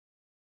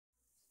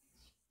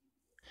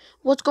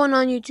What's going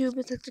on YouTube?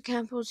 It's Hector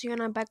Campos here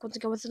and I'm back once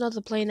again with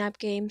another Play App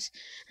Games.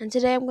 And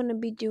today I'm going to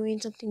be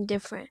doing something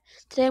different.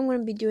 Today I'm going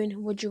to be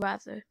doing Would You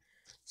Rather.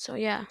 So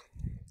yeah,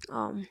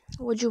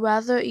 would you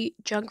rather eat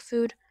junk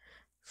food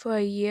for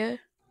a year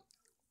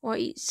or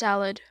eat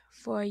salad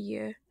for a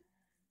year?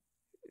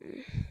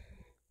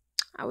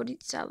 I would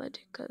eat salad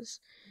because,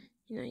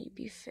 you'd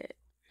be fit.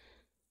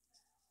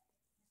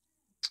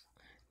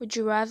 Would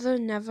you rather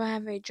never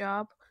have a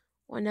job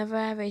or never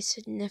have a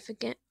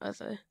significant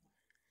other?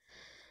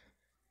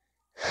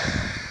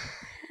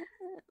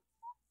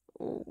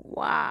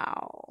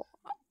 Wow.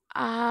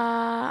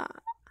 Uh,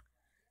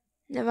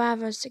 Never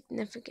have a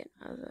significant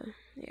other.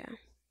 Yeah.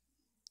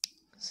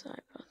 Sorry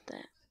about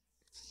that.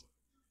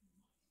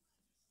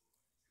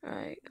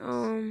 Alright,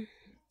 oh,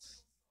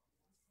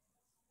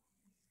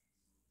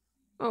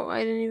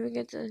 I didn't even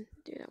get to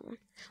do that one.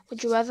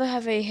 Would you rather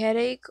have a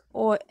headache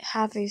or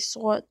have a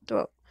sore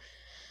throat?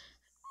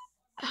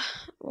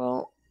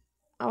 Well,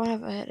 I would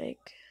have a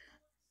headache.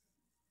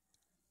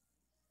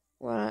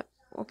 What?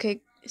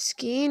 Okay,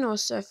 skiing or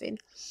surfing?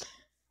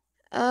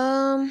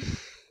 I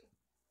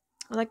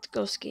like to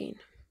go skiing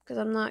because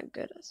I'm not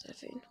good at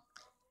surfing.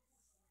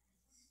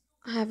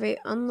 I have a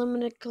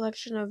unlimited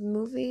collection of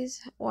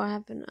movies or I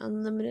have an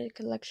unlimited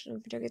collection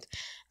of video games.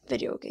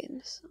 Video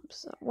games.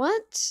 So,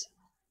 what?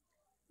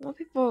 What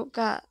people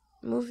got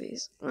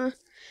movies? I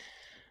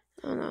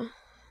don't know.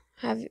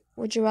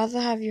 Would you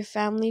rather have your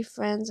family,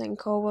 friends, and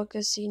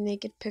coworkers see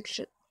naked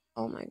pictures?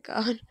 Oh my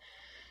god.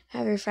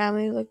 Have your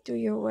family look through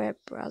your web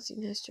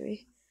browsing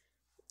history?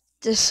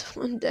 This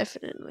one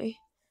definitely.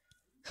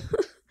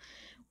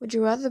 Would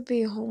you rather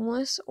be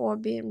homeless or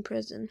be in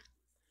prison?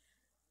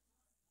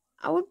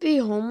 I would be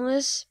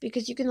homeless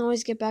because you can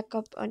always get back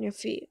up on your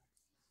feet.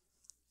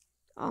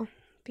 Oh,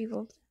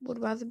 people would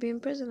rather be in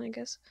prison, I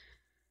guess.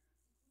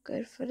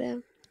 Good for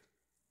them.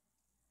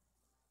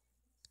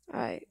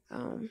 Alright,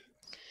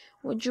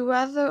 would you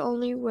rather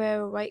only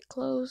wear white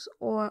clothes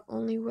or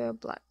only wear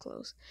black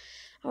clothes?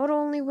 I would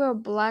only wear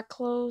black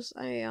clothes.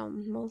 I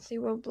mostly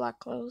wear black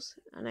clothes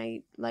and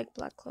I like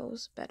black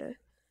clothes better.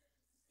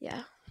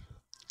 Yeah.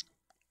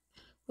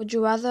 Would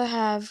you rather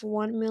have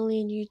 1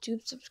 million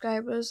YouTube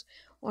subscribers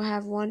or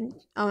have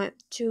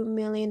 2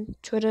 million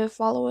Twitter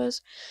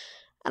followers?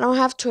 I don't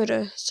have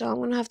Twitter, so I'm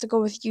gonna have to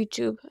go with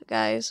YouTube,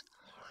 guys.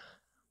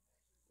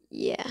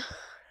 Yeah.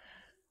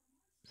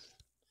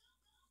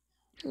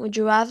 Would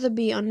you rather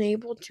be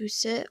unable to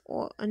sit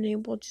or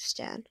unable to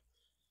stand?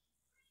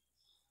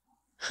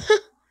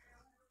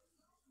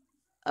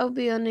 I'll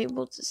be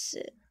unable to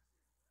sit.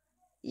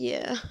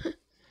 Yeah.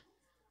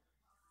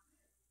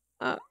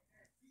 uh,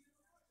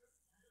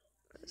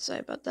 Sorry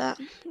about that.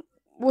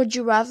 Would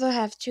you rather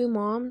have 2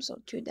 moms or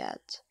 2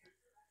 dads?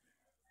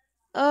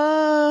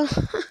 Uh,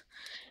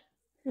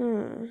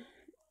 hmm.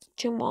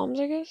 2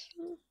 moms, I guess?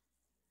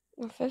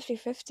 Or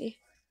 50-50.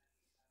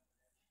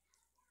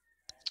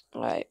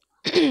 Alright.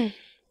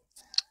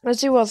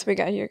 Let's see what else we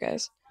got here,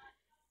 guys.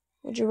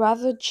 Would you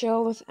rather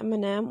chill with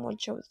Eminem or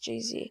chill with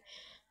Jay-Z?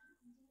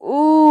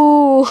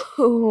 Ooh.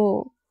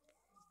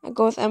 I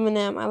go with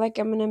Eminem. I like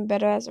Eminem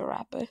better as a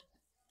rapper.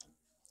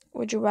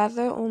 Would you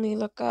rather only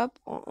look up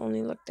or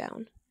only look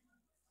down?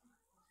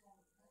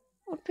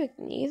 I'd pick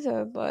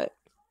neither, but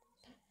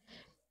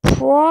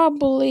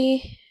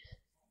probably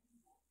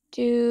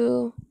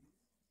do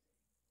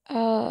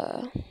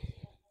uh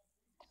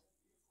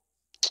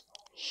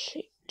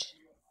shoot.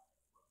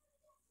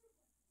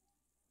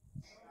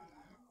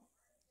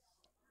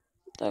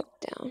 Look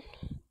down.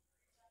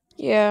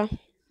 Yeah.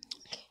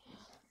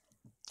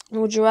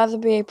 Would you rather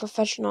be a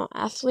professional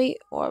athlete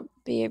or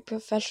be a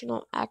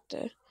professional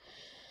actor?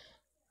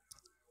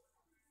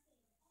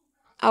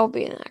 I'll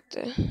be an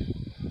actor.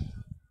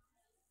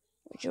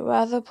 Would you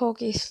rather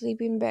poke a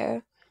sleeping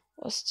bear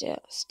or stare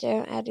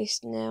at a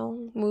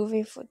snail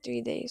moving for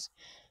 3 days?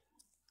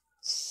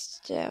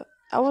 Stare.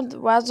 I would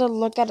rather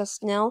look at a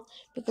snail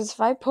because if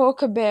I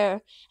poke a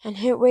bear and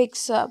it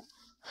wakes up,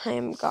 I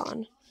am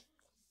gone.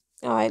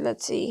 Alright,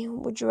 let's see.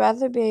 Would you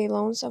rather be a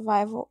lone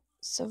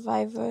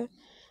survivor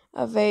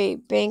of a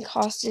bank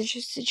hostage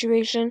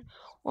situation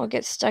or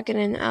get stuck in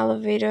an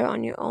elevator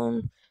on your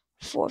own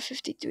for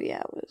 53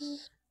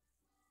 hours?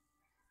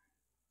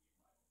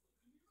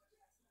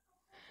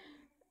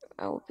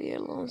 I will be a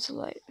lone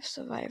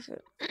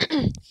survivor.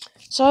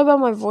 Sorry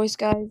about my voice,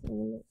 guys.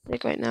 I'm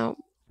sick right now.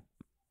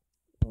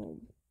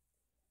 Um,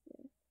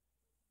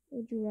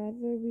 would you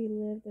rather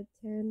relive the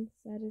 10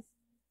 saddest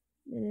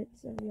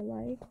minutes of your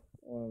life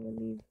or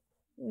relive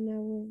 1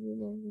 hour of your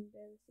most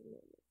embarrassing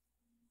moments?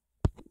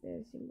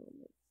 Embarrassing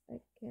moments.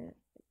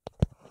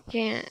 I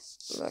can't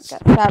look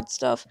at bad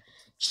stuff.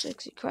 Just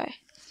makes me cry.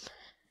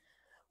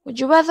 Would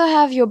you rather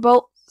have your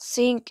boat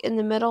sink in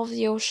the middle of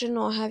the ocean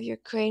or have your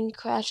crane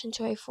crash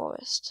into a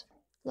forest?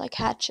 Like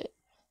Hatchet.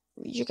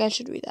 You guys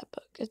should read that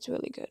book. It's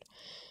really good.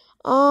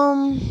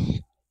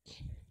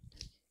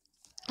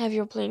 Have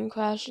your plane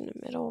crash in the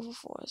middle of a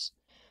forest.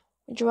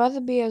 Would you rather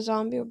be a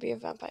zombie or be a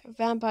vampire?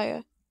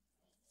 Vampire.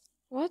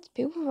 What?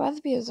 People would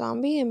rather be a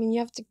zombie? I mean, you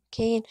have to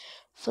gain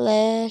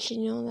flesh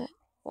and all that.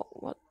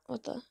 What?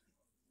 What the?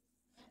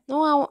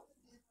 No,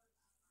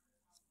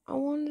 I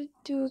wanted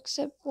to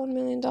accept $1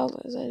 million. I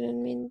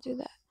didn't mean to do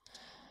that.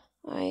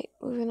 Alright,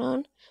 moving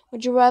on.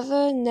 Would you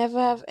rather never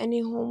have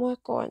any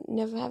homework or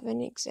never have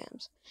any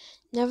exams?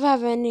 Never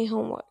have any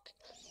homework.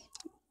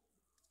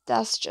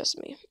 That's just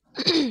me.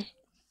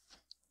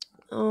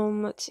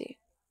 Let's see.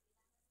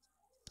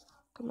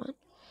 Come on.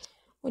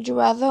 Would you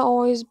rather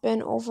always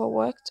been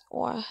overworked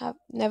or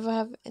never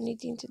have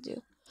anything to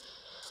do?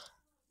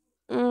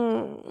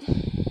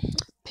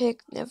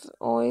 Pick never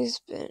always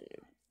been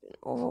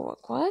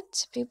overworked.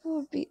 What? People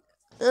would be.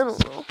 I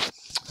don't know.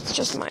 It's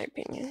just my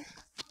opinion.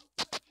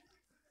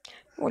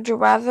 Would you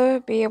rather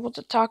be able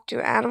to talk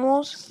to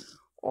animals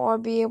or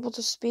be able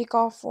to speak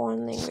all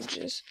foreign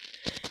languages?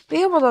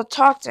 Be able to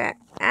talk to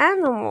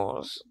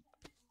animals.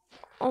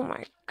 Oh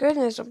my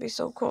goodness, it would be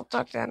so cool to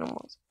talk to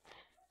animals.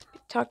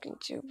 Talking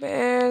to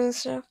bears and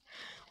stuff.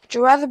 Would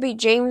you rather be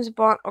James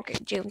Bond? Okay,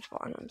 James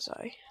Bond, I'm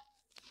sorry.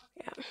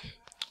 Yeah.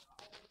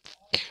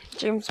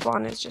 James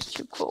Bond is just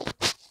too cool.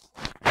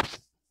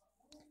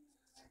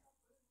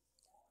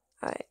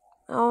 Alright,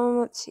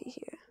 let's see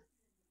here.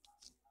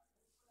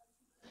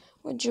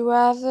 Would you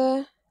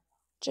rather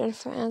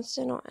Jennifer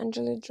Aniston or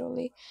Angelina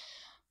Jolie?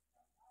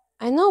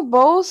 I know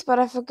both, but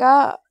I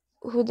forgot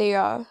who they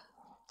are.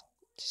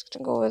 Just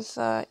gonna go with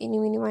Eeny,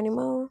 Meeny, Miny,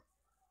 Mo.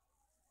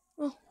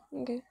 Oh,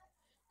 okay.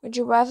 Would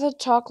you rather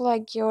talk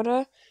like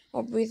Yoda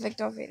or breathe like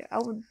Darth Vader? I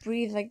would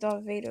breathe like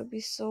Darth Vader. It'd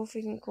be so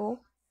freaking cool.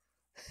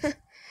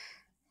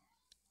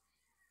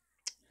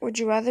 Would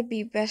you rather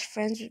be best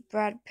friends with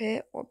Brad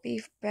Pitt or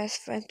be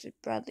best friends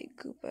with Bradley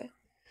Cooper?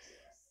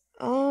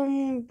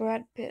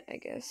 Brad Pitt, I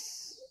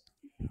guess.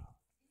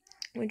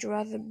 Would you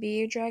rather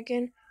be a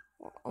dragon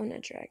or own a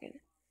dragon?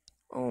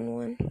 Own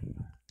one.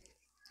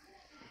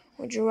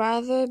 Would you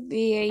rather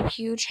be a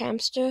huge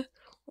hamster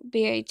or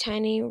be a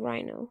tiny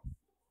rhino?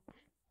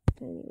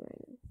 Tiny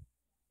rhino.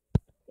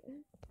 Yeah.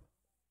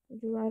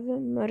 Would you rather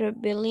murder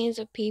billions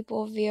of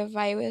people via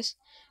virus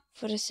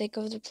for the sake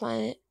of the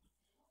planet,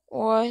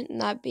 or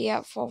not be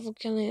at fault for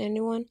killing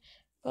anyone,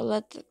 but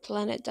let the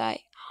planet die?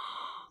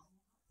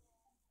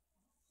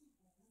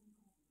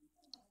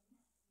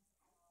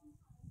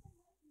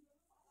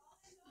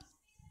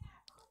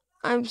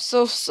 I'm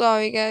so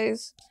sorry,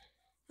 guys.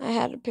 I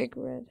had to pick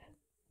red.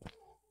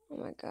 Oh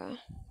my god.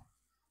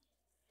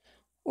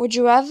 Would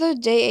you rather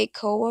date a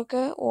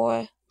coworker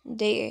or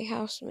date a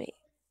housemate?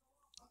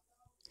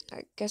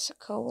 I guess a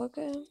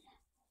coworker.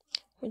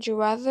 Would you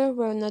rather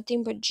wear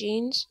nothing but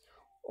jeans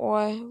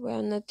or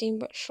wear nothing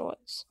but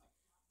shorts?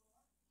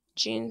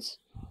 Jeans.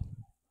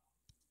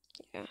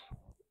 Yeah.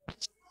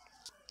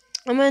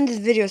 I'm gonna end this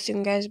video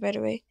soon, guys, by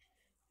the way.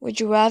 Would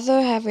you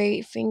rather have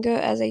a finger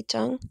as a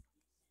tongue?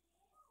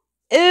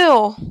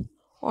 Ew!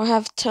 Or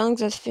have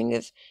tongues as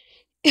fingers?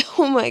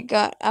 Oh my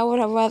god, I would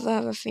have rather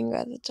have a finger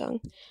as a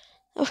tongue.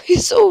 That would be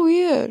so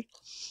weird.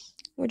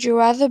 Would you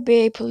rather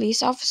be a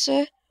police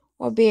officer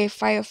or be a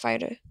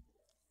firefighter?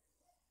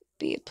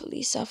 Be a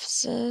police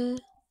officer.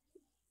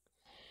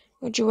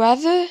 Would you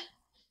rather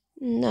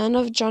none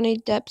of Johnny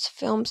Depp's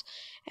films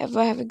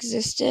ever have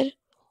existed,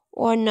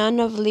 or none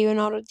of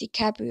Leonardo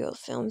DiCaprio's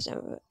films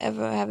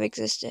ever have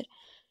existed?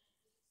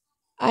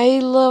 I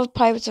love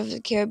Pirates of the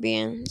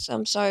Caribbean, so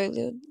I'm sorry,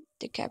 Leo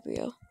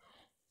DiCaprio.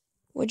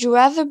 Would you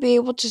rather be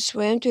able to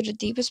swim to the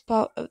deepest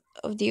part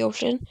of the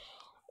ocean,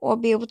 or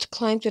be able to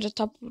climb to the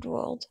top of the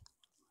world?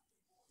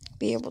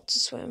 Be able to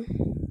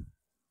swim.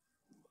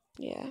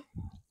 Yeah.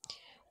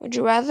 Would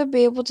you rather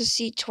be able to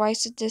see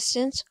twice the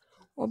distance,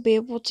 or be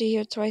able to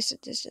hear twice the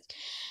distance?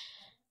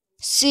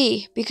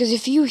 See, because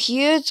if you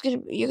hear,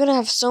 you're gonna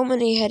have so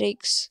many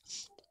headaches.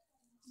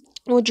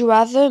 Would you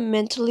rather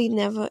mentally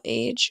never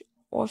age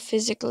or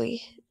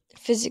physically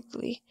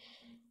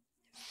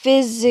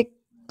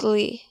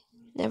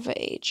never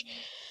age?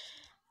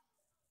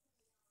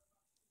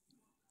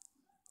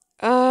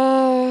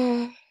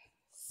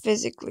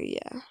 Physically,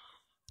 yeah.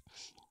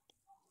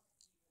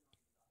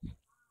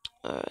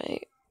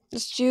 Alright.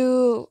 Let's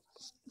do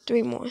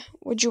 3 more.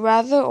 Would you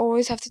rather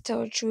always have to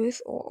tell the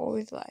truth or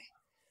always lie?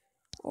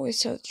 Always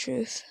tell the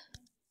truth.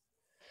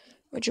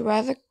 Would you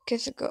rather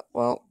kiss a girl?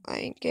 Well, I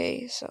ain't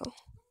gay, so.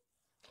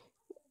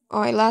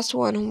 Alright, last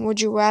one.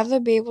 Would you rather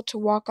be able to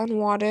walk on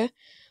water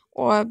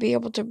or be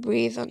able to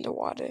breathe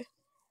underwater?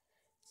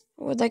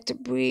 I would like to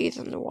breathe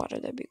underwater.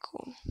 That'd be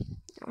cool.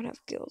 I would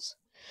have gills.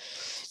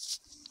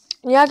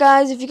 Yeah,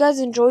 guys, if you guys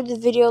enjoyed the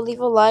video, leave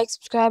a like,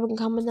 subscribe, and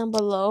comment down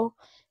below.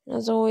 And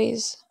as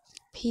always,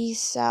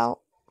 peace out.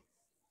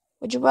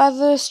 Would you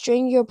rather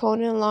string your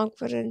opponent along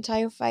for the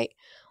entire fight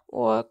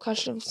or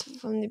crush them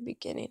from the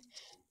beginning?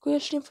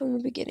 Crush them from the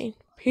beginning.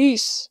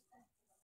 Peace.